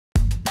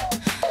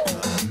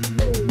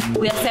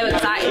We are so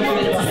excited for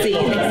you to see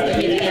this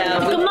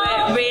video. We've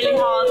worked really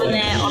hard on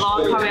it, on our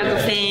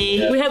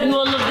choreography. We hope you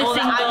all love the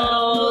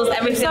singles,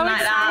 everything so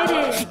like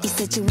that. You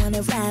said you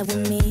wanna ride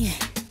with me,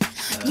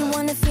 you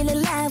wanna feel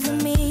alive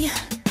with me,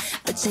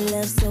 but you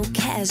love so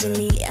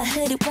casually. I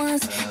heard it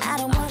once, I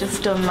don't want.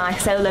 Just done my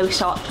solo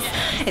shots.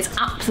 It's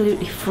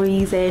absolutely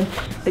freezing.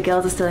 The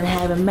girls are still in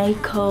hair and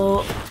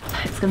makeup.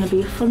 It's gonna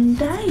be a fun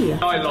day.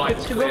 I like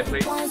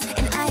clearly.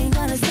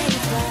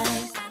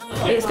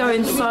 It's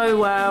going so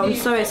well. I'm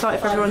so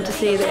excited for everyone to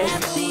see this.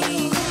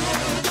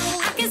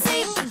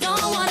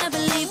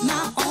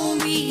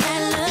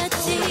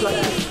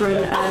 Like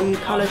different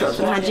colour drops,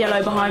 and I had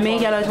yellow behind me.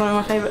 Yellow is one of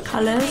my favourite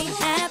colours.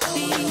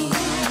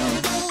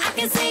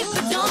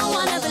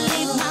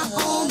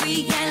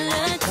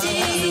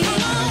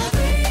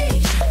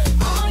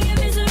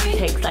 It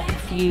takes like a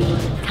few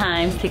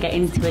times to get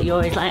into it. You're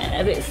always like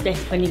a bit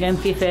stiff when you're going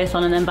for your first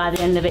one, and then by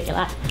the end of it you're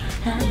like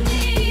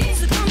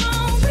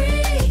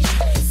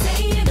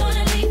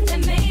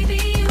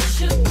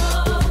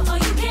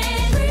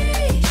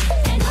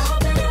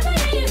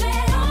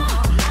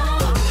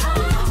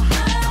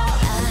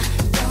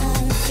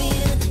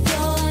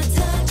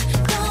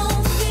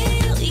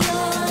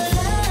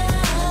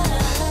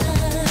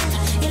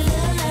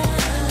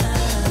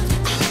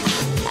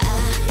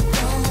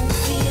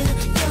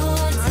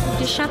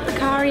Shut the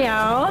car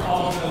out.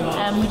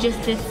 we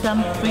just did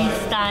some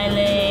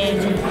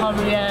freestyling, some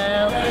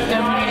choreo,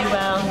 going really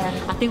well.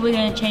 I think we're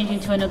going to change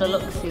into another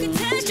look soon.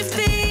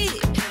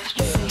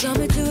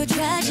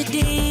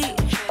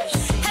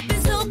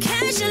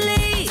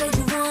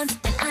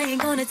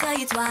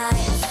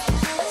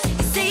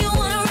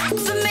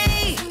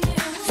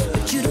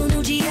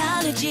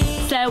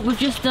 So we've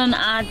just done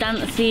our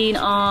dance scene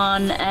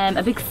on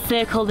a big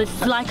circle. This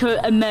is like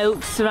a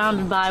moat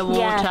surrounded by water.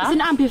 Yeah, it's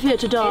an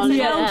amphitheatre, darling.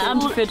 Yeah,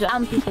 amphitheatre.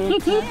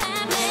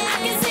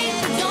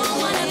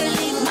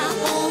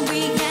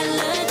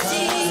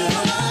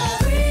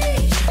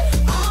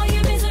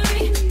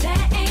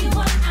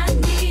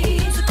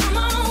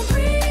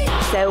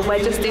 So we're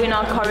just doing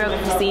our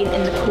choreography scene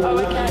in the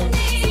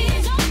pool.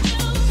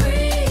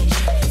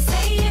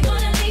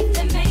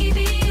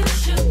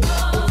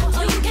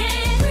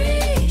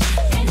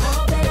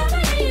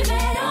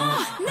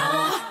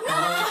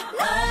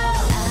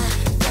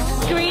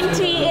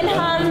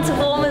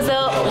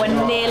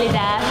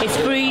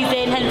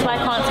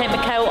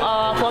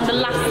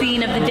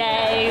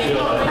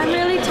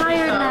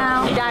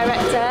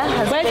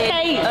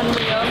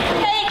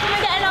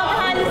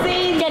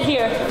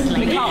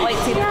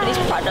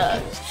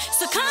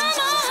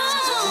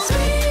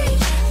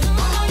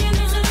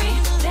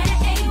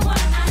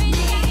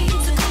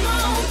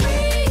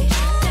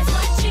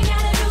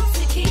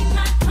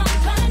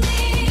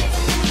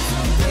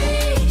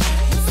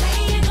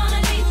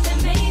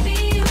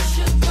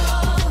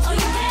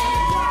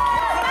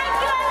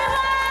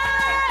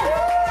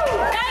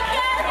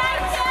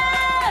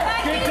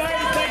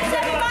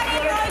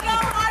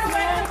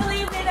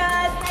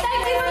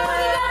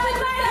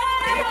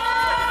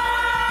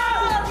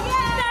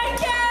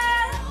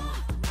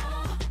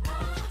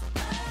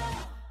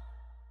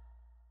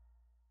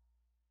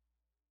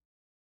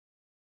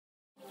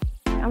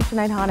 I'm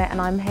Sinead Harnett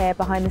and I'm here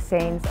behind the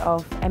scenes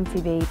of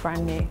MTV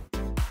Brand New.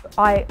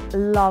 I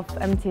love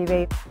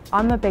MTV.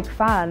 I'm a big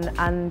fan,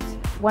 and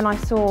when I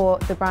saw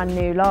the Brand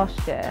New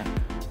last year,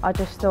 I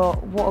just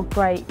thought what a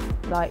great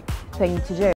thing to do.